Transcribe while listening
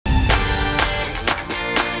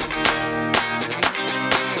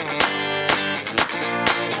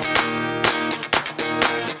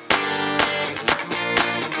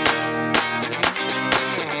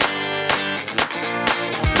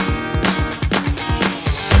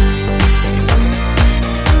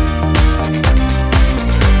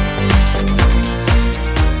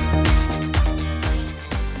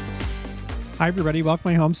Hi everybody, welcome to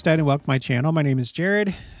my homestead and welcome to my channel. My name is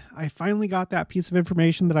Jared. I finally got that piece of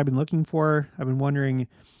information that I've been looking for. I've been wondering,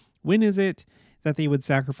 when is it that they would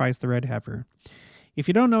sacrifice the red heifer? If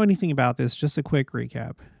you don't know anything about this, just a quick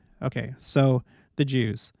recap. Okay, so the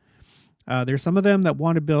Jews. There's some of them that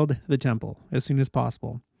want to build the temple as soon as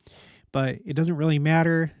possible, but it doesn't really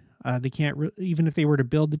matter. They can't, even if they were to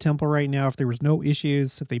build the temple right now, if there was no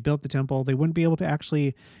issues, if they built the temple, they wouldn't be able to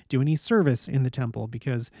actually do any service in the temple,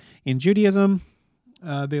 because in Judaism,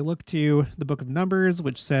 they look to the book of Numbers,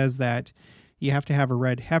 which says that you have to have a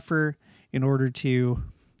red heifer in order to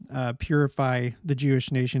purify the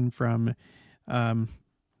Jewish nation from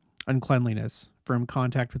uncleanliness, from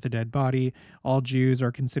contact with the dead body. All Jews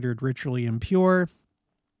are considered ritually impure,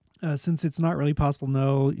 since it's not really possible to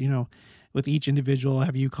know, with each individual,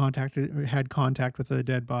 have you had contact with a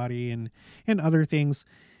dead body and other things,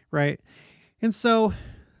 right? And so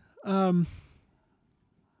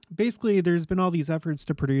basically there's been all these efforts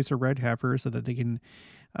to produce a red heifer so that they can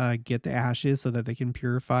get the ashes, so that they can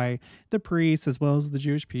purify the priests as well as the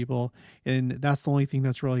Jewish people. And that's the only thing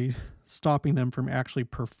that's really stopping them from actually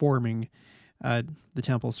performing the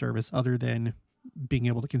temple service, other than being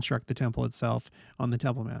able to construct the temple itself on the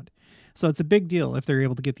Temple Mount. So it's a big deal if they're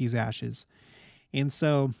able to get these ashes. And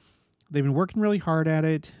so they've been working really hard at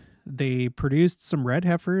it. They produced some red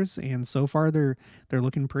heifers, and so far they're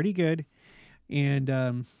looking pretty good. And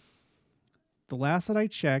the last that I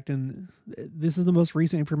checked, and this is the most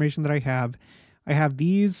recent information that I have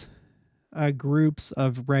these groups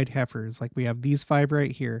of red heifers. Like, we have these 5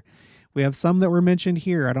 right here. We have some that were mentioned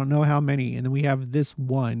here. I don't know how many. And then we have this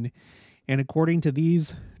one. And according to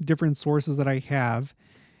these different sources that I have,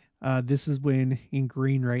 this is when, in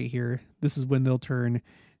green right here, this is when they'll turn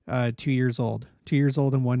 2 years old. 2 years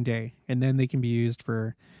old in 1 day. And then they can be used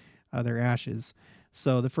for their ashes.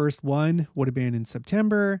 So the first one would have been in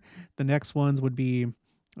September. The next ones would be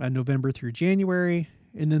November through January.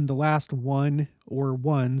 And then the last one, or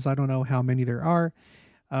ones, I don't know how many there are,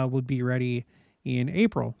 would be ready in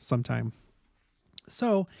April sometime.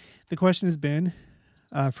 So the question has been,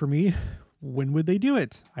 for me, when would they do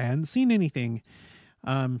it? I hadn't seen anything.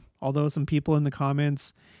 Although some people in the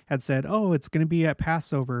comments had said, oh, it's going to be at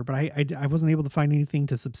Passover, but I wasn't able to find anything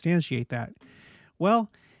to substantiate that. Well,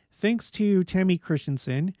 thanks to Tammy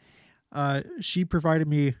Christensen, she provided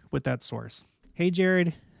me with that source. Hey,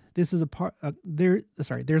 Jared, this is a part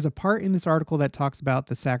there's a part in this article that talks about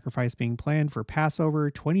the sacrifice being planned for Passover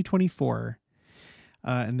 2024.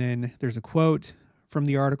 And then there's a quote from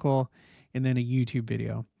the article, and then a YouTube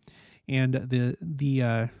video. And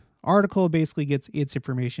the article basically gets its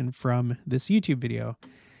information from this YouTube video,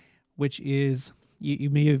 which is, you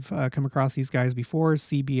may have come across these guys before,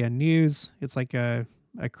 CBN News. It's like a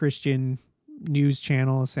Christian news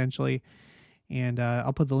channel, essentially. And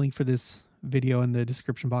I'll put the link for this video in the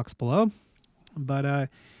description box below. But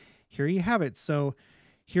here you have it. So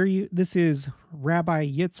this is Rabbi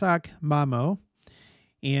Yitzhak Mamo.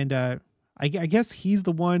 And I guess he's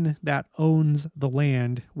the one that owns the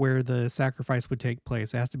land where the sacrifice would take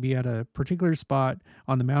place. It has to be at a particular spot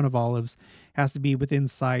on the Mount of Olives. It has to be within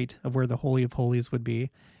sight of where the Holy of Holies would be.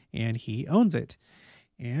 And he owns it.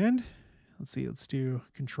 And let's see, let's do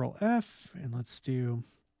Control F, and let's do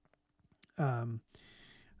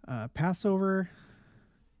Passover.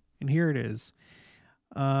 And here it is.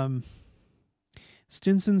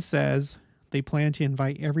 Stinson says they plan to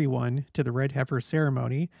invite everyone to the red heifer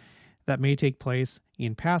ceremony that may take place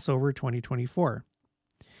in Passover 2024.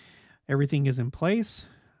 Everything is in place,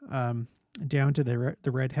 down to the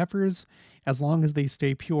red heifers. As long as they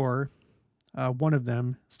stay pure, one of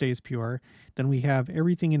them stays pure, then we have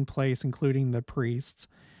everything in place, including the priests,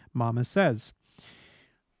 Mama says.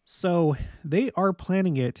 So they are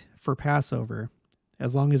planning it for Passover,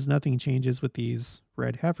 as long as nothing changes with these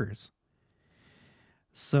red heifers.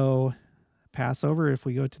 So Passover, if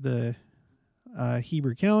we go to the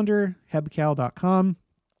Hebrew calendar, hebcal.com,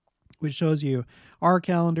 which shows you our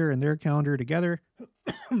calendar and their calendar together.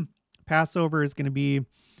 Passover is going to be,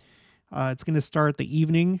 it's going to start the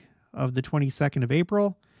evening of the 22nd of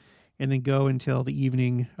April and then go until the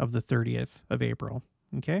evening of the 30th of April.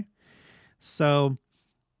 Okay. So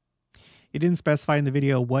it didn't specify in the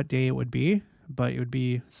video what day it would be, but it would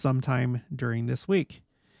be sometime during this week.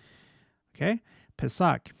 Okay.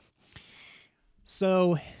 Pesach.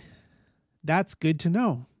 So that's good to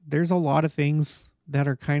know. There's a lot of things that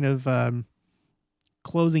are kind of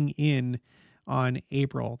closing in on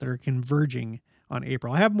April, that are converging on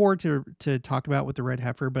April. I have more to talk about with the red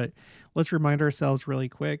heifer, but let's remind ourselves really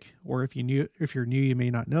quick, or if you're new, you may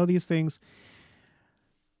not know these things.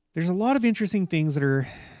 There's a lot of interesting things that are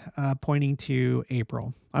pointing to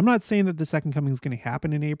April. I'm not saying that the second coming is going to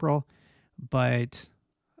happen in April, but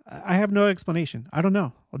I have no explanation. I don't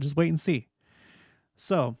know. I'll just wait and see.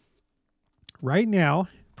 So right now,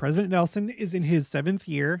 President Nelson is in his 7th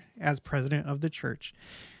year as president of the church.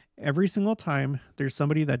 Every single time there's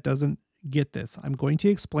somebody that doesn't get this, I'm going to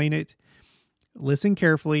explain it. Listen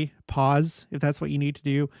carefully, pause if that's what you need to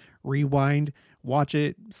do, rewind, watch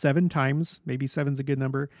it 7 times. Maybe 7's a good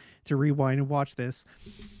number to rewind and watch this.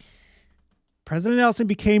 President Nelson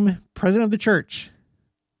became president of the church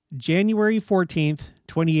January 14th,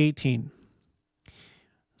 2018.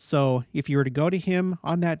 So if you were to go to him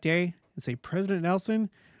on that day and say, President Nelson,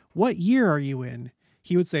 what year are you in?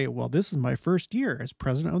 He would say, well, this is my first year as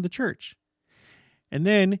president of the church. And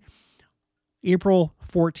then April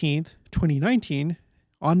 14th, 2019,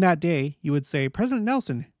 on that day, you would say, President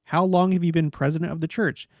Nelson, how long have you been president of the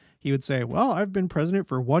church? He would say, well, I've been president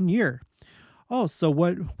for 1 year. Oh, so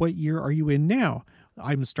what year are you in now?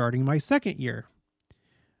 I'm starting my 2nd year.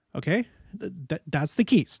 Okay, that's the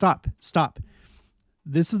key. Stop.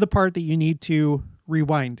 This is the part that you need to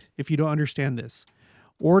rewind if you don't understand this.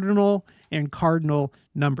 Ordinal and cardinal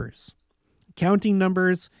numbers, counting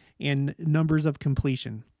numbers and numbers of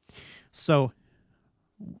completion. So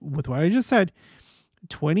with what I just said,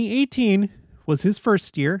 2018 was his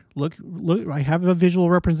first year. Look, I have a visual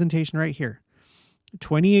representation right here.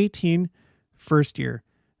 2018, first year.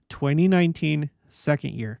 2019,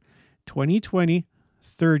 second year. 2020,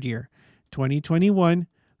 third year. 2021,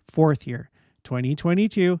 fourth year.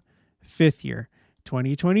 2022, fifth year.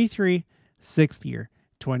 2023, sixth year.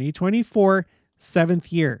 2024,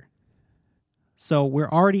 seventh year. So we're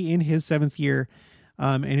already in his 7th year,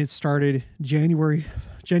 and it started January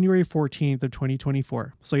 14th of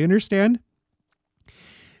 2024. So you understand?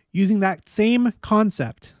 Using that same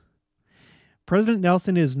concept, President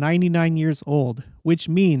Nelson is 99 years old, which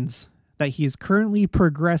means that he is currently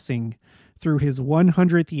progressing through his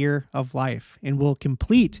 100th year of life and will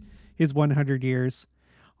complete his 100 years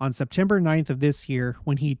on September 9th of this year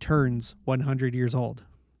when he turns 100 years old.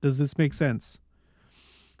 Does this make sense?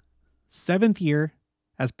 7th year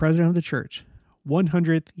as president of the church,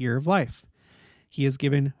 100th year of life. He has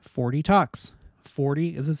given 40 talks.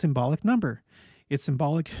 40 is a symbolic number. It's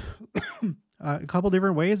symbolic a couple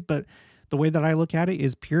different ways, but the way that I look at it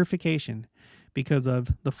is purification because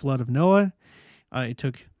of the flood of Noah. It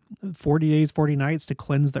took 40 days, 40 nights to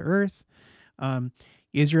cleanse the earth.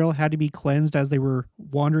 Israel had to be cleansed as they were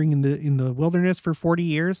wandering in the wilderness for 40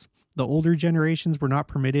 years. The older generations were not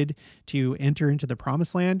permitted to enter into the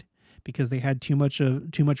promised land because they had too much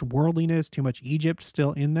worldliness, too much Egypt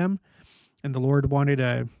still in them. And the Lord wanted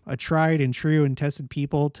a tried and true and tested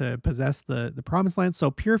people to possess the promised land. So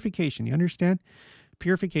purification, you understand?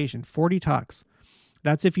 Purification, 40 talks.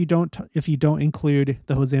 That's if you don't include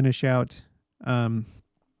the Hosanna Shout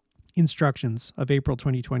instructions of April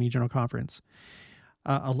 2020 General Conference.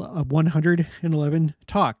 111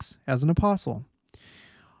 talks as an apostle.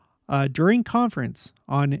 During conference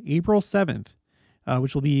on April 7th,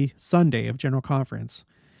 which will be Sunday of General Conference,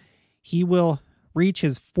 he will reach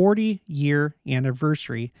his 40-year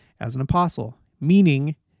anniversary as an apostle,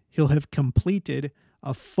 meaning he'll have completed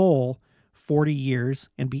a full 40 years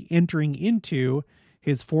and be entering into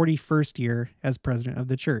his 41st year as president of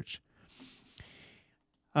the church.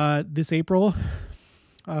 This April,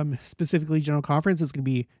 specifically General Conference, is going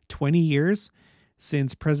to be 20 years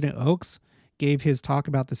since President Oaks gave his talk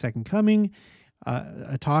about the second coming.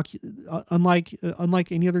 A talk unlike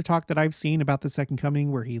any other talk that I've seen about the second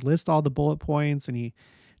coming, where he lists all the bullet points and he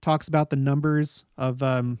talks about the numbers of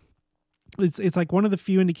it's like one of the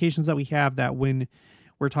few indications that we have that when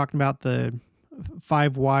we're talking about the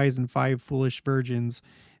 5 wise and 5 foolish virgins,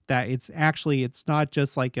 that it's not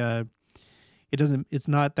just like it's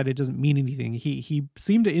not that it doesn't mean anything. He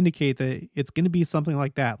seemed to indicate that it's going to be something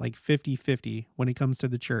like that, like 50-50 when it comes to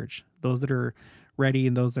the church, those that are ready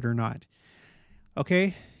and those that are not.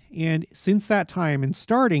 Okay, and since that time, and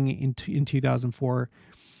starting in 2004,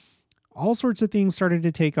 all sorts of things started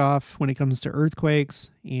to take off when it comes to earthquakes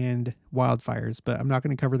and wildfires, but I'm not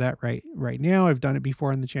going to cover that right now. I've done it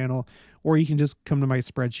before on the channel, or you can just come to my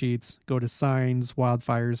spreadsheets, go to signs,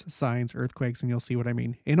 wildfires, signs, earthquakes, and you'll see what I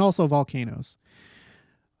mean, and also volcanoes.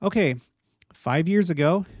 Okay, 5 years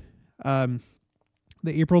ago, the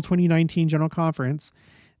April 2019 General Conference,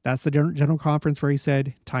 that's the General Conference where he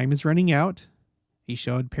said, time is running out. He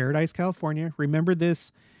showed Paradise, California. Remember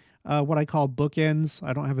this, what I call bookends.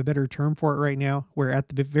 I don't have a better term for it right now, where at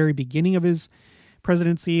the very beginning of his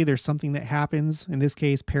presidency, there's something that happens. In this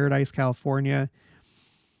case, Paradise, California.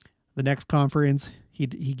 The next conference, he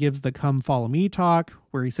gives the Come Follow Me talk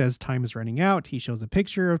where he says time is running out. He shows a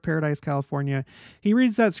picture of Paradise, California. He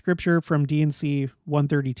reads that scripture from D&C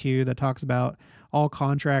 132 that talks about all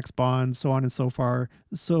contracts, bonds, so on and so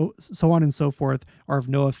on and so forth are of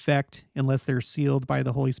no effect unless they're sealed by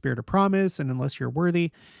the Holy Spirit of promise and unless you're worthy.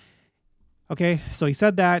 Okay, so he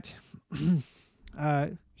said that.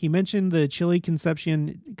 He mentioned the Chile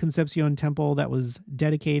Concepcion temple that was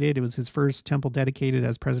dedicated. It was his first temple dedicated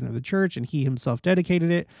as president of the church, and he himself dedicated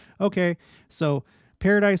it. Okay, so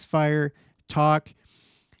Paradise Fire talk.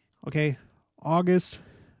 Okay, August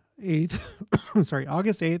 8th,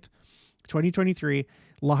 August 8th, 2023,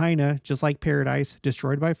 Lahaina, just like Paradise,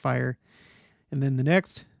 destroyed by fire. And then the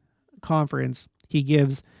next conference, he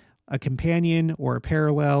gives a companion or a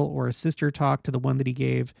parallel or a sister talk to the one that he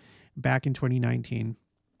gave back in 2019.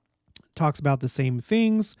 Talks about the same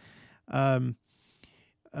things.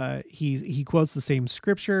 He quotes the same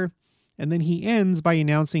scripture, and then he ends by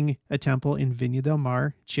announcing a temple in Viña del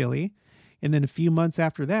Mar, Chile. And then a few months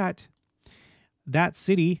after that, that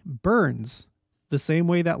city burns the same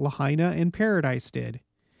way that Lahaina and Paradise did.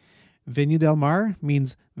 Viña del Mar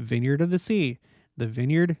means vineyard of the sea. The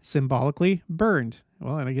vineyard symbolically burned.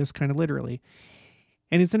 Well, and I guess kind of literally.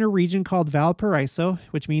 And it's in a region called Valparaiso,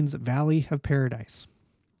 which means Valley of Paradise.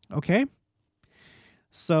 Okay?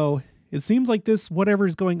 So it seems like this,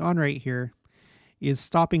 whatever's going on right here, is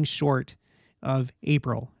stopping short of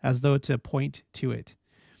April, as though to point to it.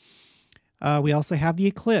 We also have the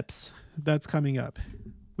eclipse that's coming up.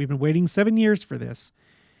 We've been waiting 7 years for this.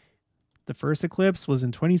 The first eclipse was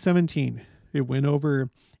in 2017. It went over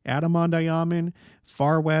Adamondiaman,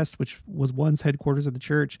 far west, which was once headquarters of the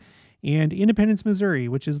church, and Independence, Missouri,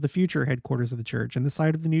 which is the future headquarters of the church and the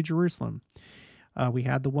site of the New Jerusalem. We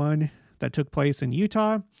had the one that took place in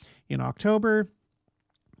Utah in October.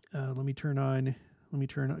 Come on. Let me turn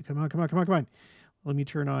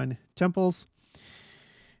on temples.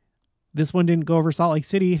 This one didn't go over Salt Lake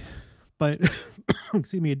City, but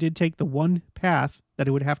excuse me, it did take the one path that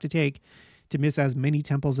it would have to take to miss as many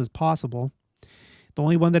temples as possible. The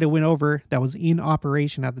only one that it went over that was in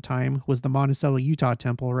operation at the time was the Monticello, Utah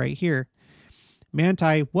temple right here.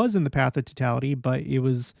 Manti was in the path of totality, but it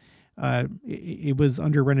was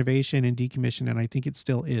under renovation and decommission, and I think it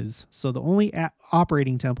still is. So the only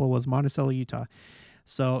operating temple was Monticello, Utah.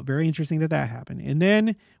 So very interesting that happened. And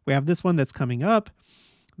then we have this one that's coming up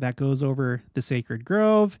that goes over the Sacred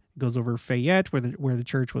Grove, goes over Fayette, where the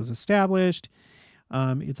church was established.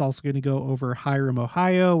 It's also going to go over Hiram,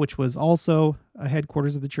 Ohio, which was also a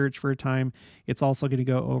headquarters of the church for a time. It's also going to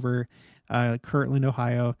go over Kirtland,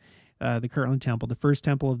 Ohio, the Kirtland Temple, the first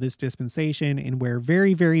temple of this dispensation, and where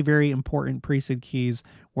very, very, very important priesthood keys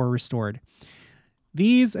were restored.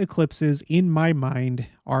 These eclipses, in my mind,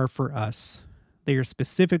 are for us. They are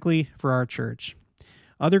specifically for our church.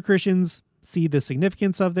 Other Christians see the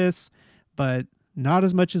significance of this, but not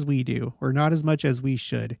as much as we do, or not as much as we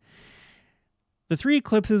should. The three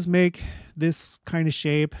eclipses make this kind of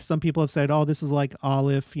shape. Some people have said, oh, this is like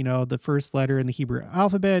Aleph, the first letter in the Hebrew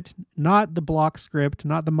alphabet, not the block script,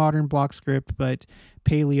 not the modern block script, but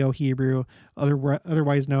Paleo Hebrew,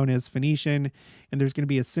 otherwise known as Phoenician. And there's going to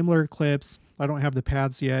be a similar eclipse. I don't have the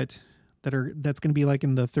paths yet. That's going to be like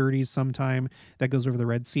in the 30s sometime, that goes over the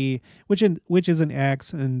Red Sea, which is an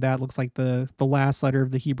X, and that looks like the last letter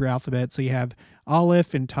of the Hebrew alphabet. So you have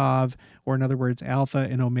Aleph and Tav, or in other words, Alpha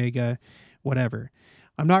and Omega, whatever.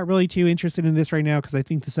 I'm not really too interested in this right now because I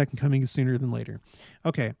think the second coming is sooner than later.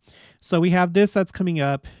 Okay, so we have this that's coming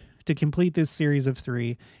up to complete this series of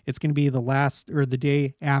 3. It's going to be the last, or the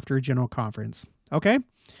day after General Conference. Okay,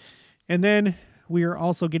 and then we are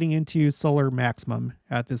also getting into solar maximum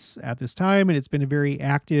at this time, and it's been a very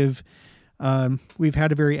active. We've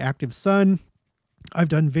had a very active sun. I've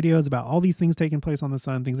done videos about all these things taking place on the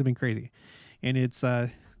sun. Things have been crazy, and it's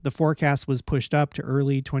the forecast was pushed up to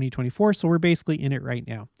early 2024, so we're basically in it right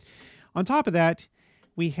now. On top of that,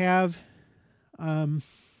 we have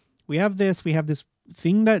this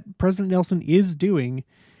thing that President Nelson is doing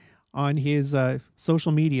on his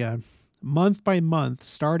social media month by month,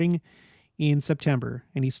 starting in September.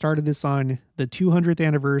 And he started this on the 200th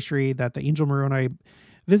anniversary that the angel Moroni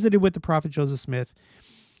visited with the prophet Joseph Smith.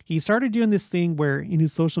 He started doing this thing where in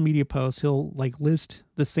his social media posts, he'll like list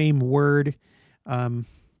the same word,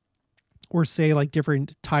 or say like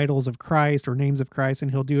different titles of Christ or names of Christ, and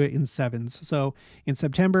he'll do it in 7s. So in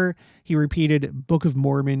September, he repeated Book of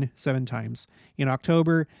Mormon 7 times. In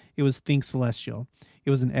October, it was Think Celestial.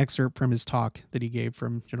 It was an excerpt from his talk that he gave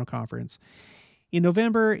from General Conference. In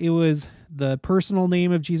November, it was the personal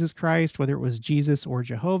name of Jesus Christ, whether it was Jesus or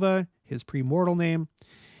Jehovah, his premortal name.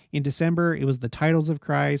 In December, it was the titles of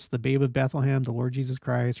Christ, the babe of Bethlehem, the Lord Jesus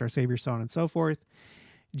Christ, our Savior, so on and so forth.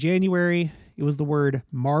 January, it was the word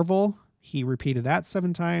marvel. He repeated that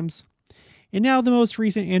 7 times. And now the most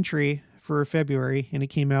recent entry for February, and it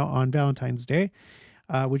came out on Valentine's Day,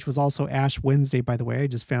 which was also Ash Wednesday, by the way, I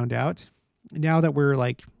just found out. Now that we're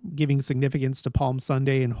like giving significance to Palm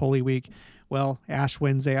Sunday and Holy Week, well, Ash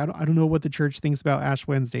Wednesday, I don't know what the church thinks about Ash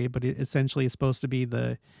Wednesday, but it essentially is supposed to be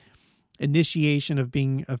the initiation of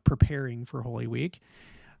preparing for Holy Week.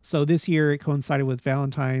 So this year it coincided with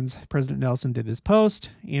Valentine's. President Nelson did this post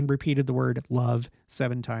and repeated the word love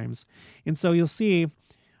 7 times. And so you'll see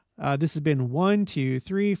this has been 1, 2,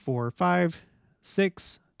 3, 4, 5,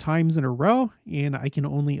 6 times in a row. And I can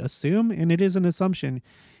only assume, and it is an assumption,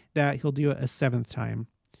 that he'll do it a 7th time.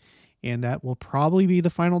 And that will probably be the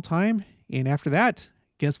final time. And after that,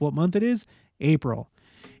 guess what month it is? April.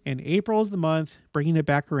 And April is the month, bringing it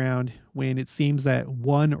back around, when it seems that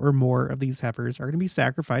one or more of these heifers are going to be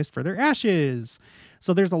sacrificed for their ashes.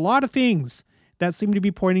 So there's a lot of things that seem to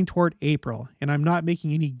be pointing toward April. And I'm not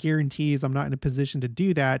making any guarantees. I'm not in a position to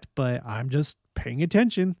do that, but I'm just paying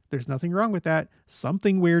attention. There's nothing wrong with that.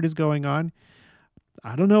 Something weird is going on.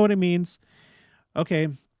 I don't know what it means. Okay,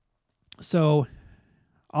 so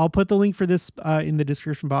I'll put the link for this in the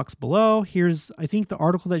description box below. Here's, I think, the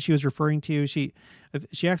article that she was referring to. She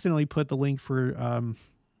accidentally put the link for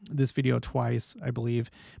this video twice, I believe.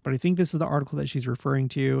 But I think this is the article that she's referring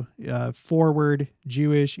to. Forward,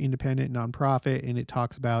 Jewish, independent, nonprofit. And it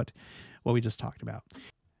talks about what we just talked about.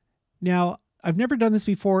 Now, I've never done this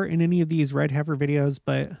before in any of these red heifer videos,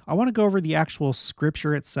 but I want to go over the actual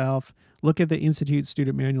scripture itself, look at the Institute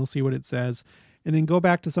student manual, see what it says, and then go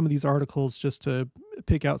back to some of these articles just to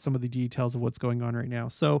pick out some of the details of what's going on right now.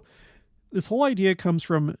 So this whole idea comes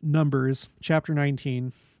from Numbers chapter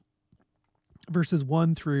 19, verses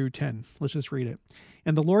 1 through 10. Let's just read it.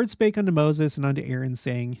 And the Lord spake unto Moses and unto Aaron,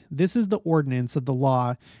 saying, This is the ordinance of the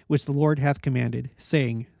law which the Lord hath commanded,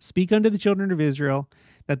 saying, Speak unto the children of Israel,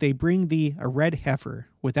 that they bring thee a red heifer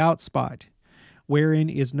without spot, wherein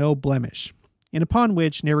is no blemish, and upon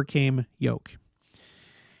which never came yoke.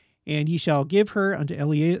 And ye shall give her unto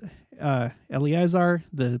Eleazar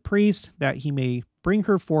the priest, that he may bring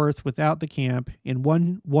her forth without the camp, and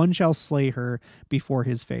one shall slay her before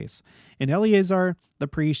his face. And Eleazar the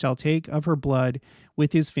priest shall take of her blood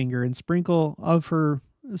with his finger, and sprinkle of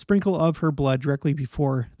her blood directly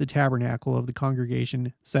before the tabernacle of the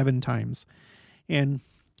congregation 7 times. And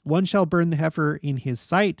one shall burn the heifer in his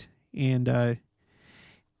sight. And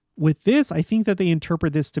with this, I think that they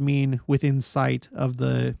interpret this to mean within sight of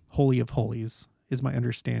the Holy of Holies, is my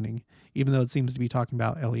understanding, even though it seems to be talking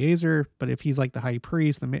about Eleazar. But if he's like the high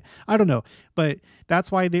priest, then I don't know. But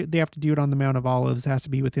that's why they have to do it on the Mount of Olives. It has to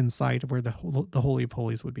be within sight of where the Holy of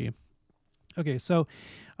Holies would be. Okay, so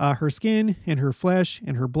her skin and her flesh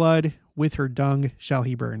and her blood with her dung shall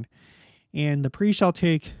he burn. And the priest shall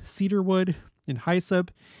take cedar wood and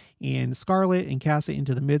hyssop and scarlet and cast it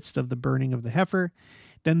into the midst of the burning of the heifer.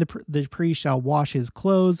 Then the priest shall wash his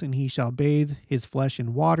clothes, and he shall bathe his flesh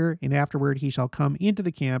in water, and afterward he shall come into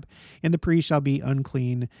the camp, and the priest shall be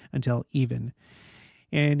unclean until even.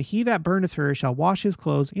 And he that burneth her shall wash his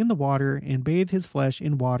clothes in the water, and bathe his flesh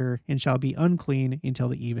in water, and shall be unclean until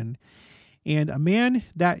the even. And a man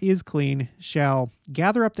that is clean shall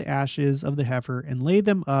gather up the ashes of the heifer, and lay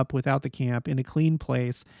them up without the camp in a clean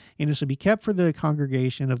place, and it shall be kept for the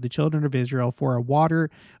congregation of the children of Israel for a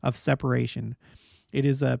water of separation. It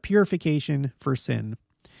is a purification for sin.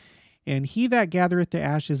 And he that gathereth the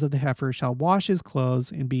ashes of the heifer shall wash his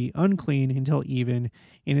clothes and be unclean until even,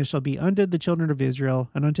 and it shall be unto the children of Israel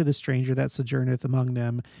and unto the stranger that sojourneth among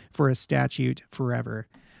them for a statute forever.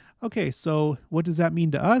 Okay, so what does that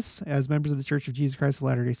mean to us as members of the Church of Jesus Christ of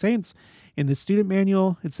Latter-day Saints? In the student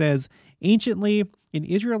manual, it says, Anciently, an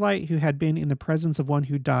Israelite who had been in the presence of one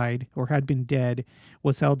who died or had been dead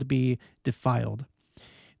was held to be defiled.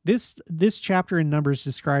 This chapter in Numbers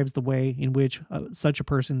describes the way in which such a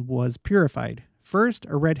person was purified. First,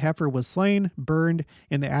 a red heifer was slain, burned,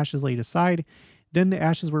 and the ashes laid aside. Then the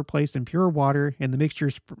ashes were placed in pure water, and the mixture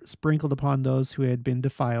sprinkled upon those who had been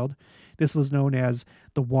defiled. This was known as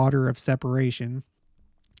the water of separation,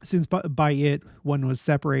 since by it one was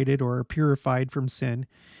separated or purified from sin.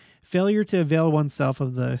 Failure to avail oneself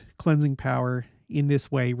of the cleansing power in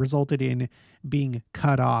this way resulted in being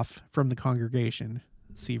cut off from the congregation.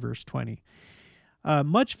 See verse 20.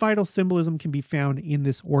 Much vital symbolism can be found in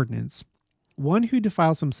this ordinance. One who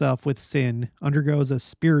defiles himself with sin undergoes a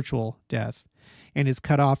spiritual death and is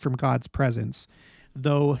cut off from God's presence,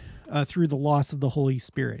 though through the loss of the Holy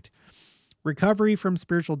Spirit. Recovery from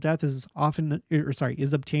spiritual death is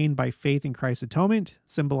obtained by faith in Christ's atonement,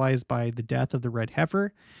 symbolized by the death of the red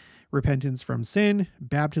heifer, repentance from sin,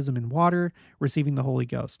 baptism in water, receiving the Holy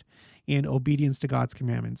Ghost, and obedience to God's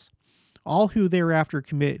commandments. All who thereafter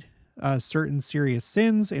commit certain serious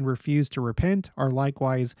sins and refuse to repent are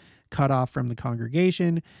likewise cut off from the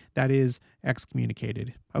congregation, that is,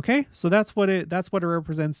 excommunicated. Okay, so that's what it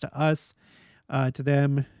represents to us. To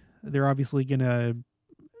them, they're obviously gonna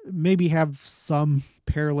maybe have some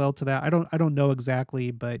parallel to that. I don't know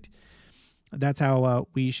exactly, but that's how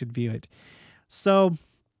we should view it. So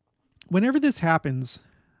whenever this happens,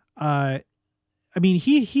 I mean,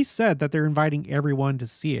 he said that they're inviting everyone to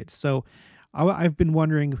see it. So I've been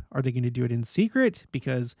wondering, are they going to do it in secret?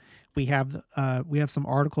 Because we have some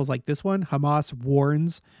articles like this one. Hamas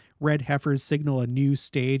warns red heifers signal a new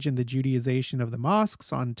stage in the Judaization of the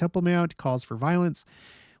mosques on Temple Mount, calls for violence.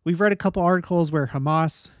 We've read a couple articles where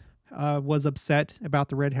Hamas was upset about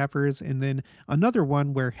the red heifers, and then another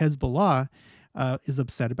one where Hezbollah is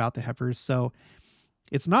upset about the heifers. So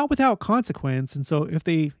it's not without consequence. And so if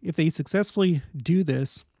they successfully do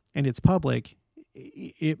this and it's public,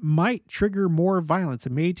 it might trigger more violence.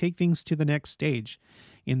 It may take things to the next stage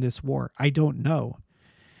in this war. I don't know.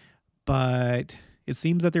 But it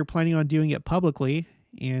seems that they're planning on doing it publicly,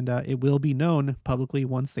 and it will be known publicly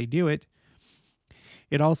once they do it.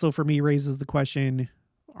 It also, for me, raises the question,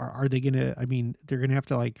 are they going to, I mean, they're going to have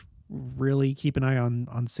to like really keep an eye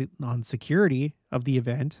on security of the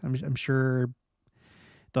event. I'm sure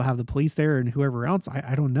they'll have the police there and whoever else.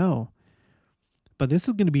 I don't know. But this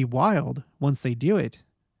is going to be wild once they do it.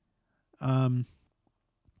 I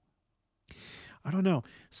don't know.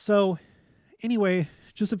 So anyway,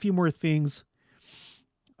 just a few more things.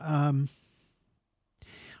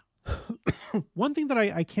 One thing that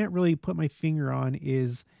I can't really put my finger on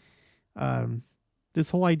is this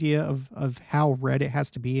whole idea of how red it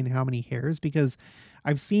has to be and how many hairs, because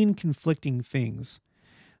I've seen conflicting things.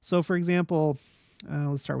 So for example,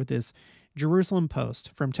 let's start with this. Jerusalem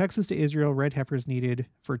Post: from Texas to Israel, red heifers needed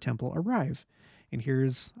for temple arrive. And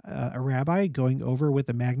here's a rabbi going over with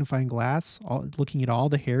a magnifying glass, looking at all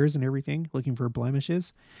the hairs and everything, looking for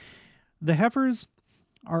blemishes. The heifers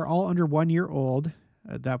are all under 1 year old.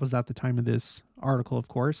 That was at the time of this article, of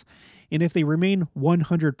course. And if they remain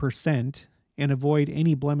 100% and avoid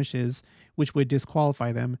any blemishes, which would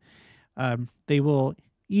disqualify them, they will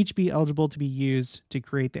each be eligible to be used to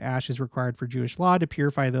create the ashes required for Jewish law to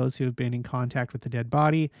purify those who have been in contact with the dead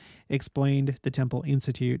body, explained the Temple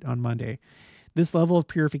Institute on Monday. This level of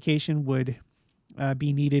purification would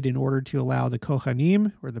be needed in order to allow the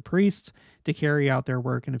Kohanim, or the priests, to carry out their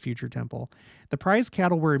work in a future temple. The prized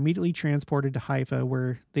cattle were immediately transported to Haifa,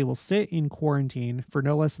 where they will sit in quarantine for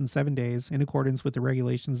no less than 7 days in accordance with the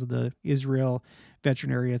regulations of the Israel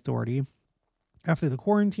Veterinary Authority. After the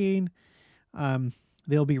quarantine,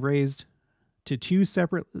 they will be released to two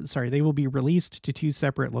separate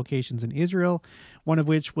locations in Israel, one of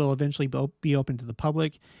which will eventually be open to the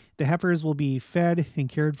public. The heifers will be fed and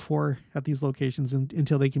cared for at these locations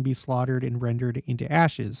until they can be slaughtered and rendered into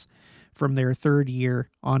ashes from their 3rd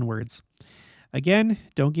year onwards. Again,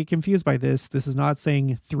 don't get confused by this. This is not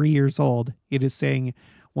saying 3 years old. It is saying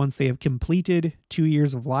once they have completed 2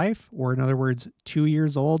 years of life, or in other words, 2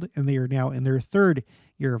 years old, and they are now in their 3rd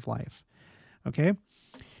year of life. Okay?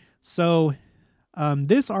 So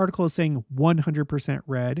this article is saying 100%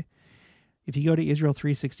 red. If you go to Israel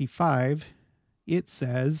 365, it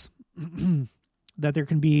says that there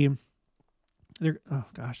can be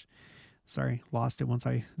lost it once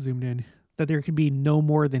I zoomed in, that there can be no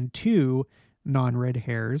more than 2 non-red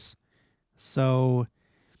hairs. So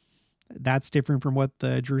that's different from what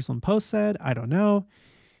the Jerusalem Post said. I don't know.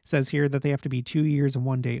 It says here that they have to be 2 years and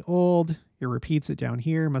 1 day old. It repeats it down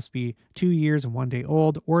here. Must be 2 years and 1 day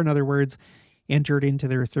old, or in other words, entered into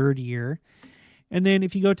their 3rd year. And then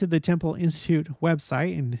if you go to the Temple Institute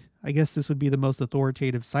website, and I guess this would be the most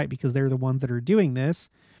authoritative site because they're the ones that are doing this,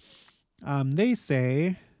 they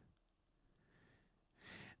say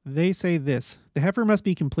this: the heifer must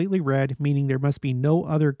be completely red, meaning there must be no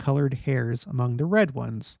other colored hairs among the red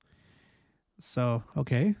ones. So,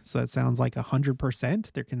 okay, so that sounds like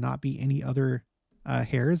 100%. There cannot be any other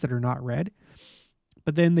hairs that are not red.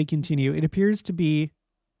 But then they continue. It appears to be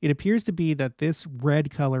that this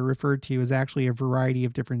red color referred to is actually a variety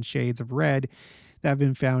of different shades of red that have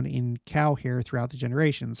been found in cow hair throughout the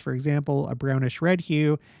generations. For example, a brownish red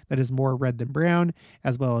hue that is more red than brown,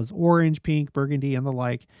 as well as orange, pink, burgundy, and the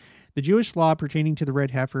like. The Jewish law pertaining to the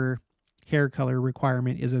red heifer hair color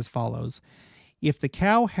requirement is as follows. If the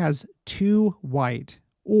cow has 2 white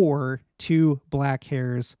or 2 black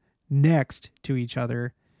hairs next to each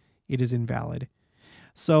other, it is invalid.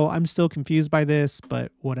 So I'm still confused by this,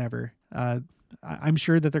 but whatever. I'm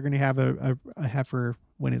sure that they're going to have a heifer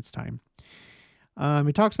when it's time.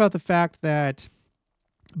 It talks about the fact that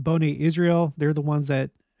Boneh Israel, they're the ones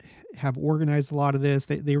that have organized a lot of this.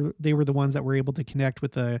 They were the ones that were able to connect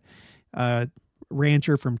with a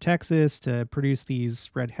rancher from Texas to produce these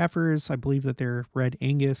red heifers. I believe that they're red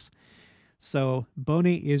Angus. So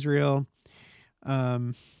Boneh Israel.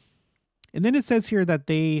 And then it says here that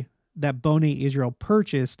Boneh Israel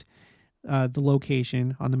purchased the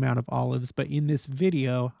location on the Mount of Olives. But in this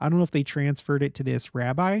video, I don't know if they transferred it to this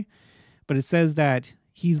rabbi, but it says that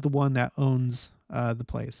he's the one that owns the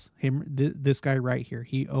place. This guy right here,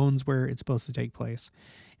 he owns where it's supposed to take place.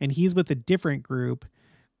 And he's with a different group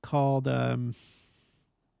called,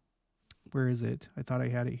 where is it? I thought I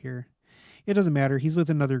had it here. It doesn't matter. He's with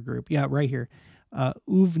another group. Yeah, right here.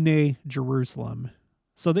 Uvnei Jerusalem.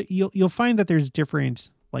 So that you'll find that there's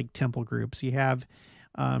different like temple groups. You have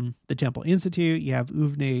the Temple Institute, you have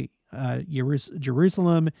Uvnei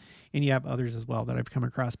Jerusalem, and you have others as well that I've come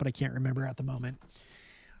across, but I can't remember at the moment.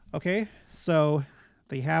 Okay, so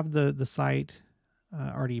they have the site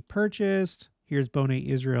already purchased. Here's Boneh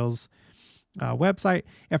Israel's website.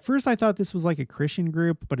 At first, I thought this was like a Christian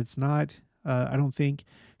group, but it's not. I don't think.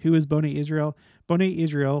 Who is Boneh Israel? Boneh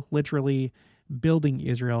Israel, literally Building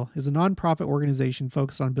Israel, is a nonprofit organization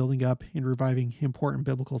focused on building up and reviving important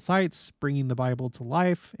biblical sites, bringing the Bible to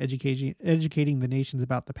life, educating the nations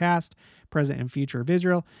about the past, present, and future of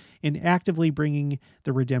Israel, and actively bringing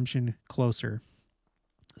the redemption closer.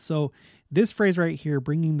 So this phrase right here,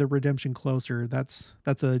 bringing the redemption closer, that's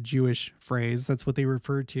a Jewish phrase. That's what they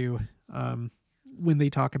refer to when they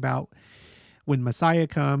talk about when Messiah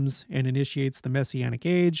comes and initiates the Messianic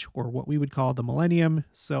age, or what we would call the millennium.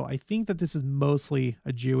 So I think that this is mostly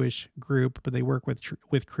a Jewish group, but they work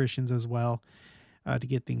with Christians as well to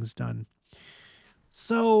get things done.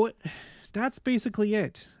 So that's basically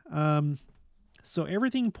it. So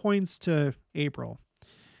everything points to April.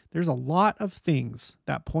 There's a lot of things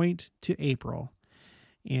that point to April.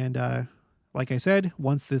 And like I said,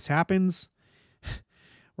 once this happens,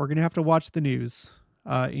 we're going to have to watch the news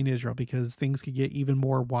in Israel, because things could get even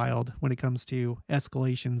more wild when it comes to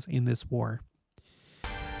escalations in this war.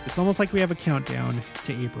 It's almost like we have a countdown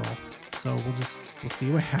to April. So we'll see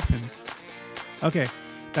what happens. Okay,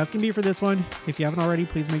 that's going to be it for this one. If you haven't already,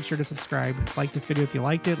 please make sure to subscribe. Like this video if you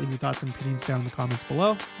liked it. Leave your thoughts and opinions down in the comments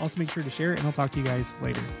below. Also make sure to share it, and I'll talk to you guys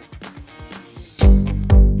later.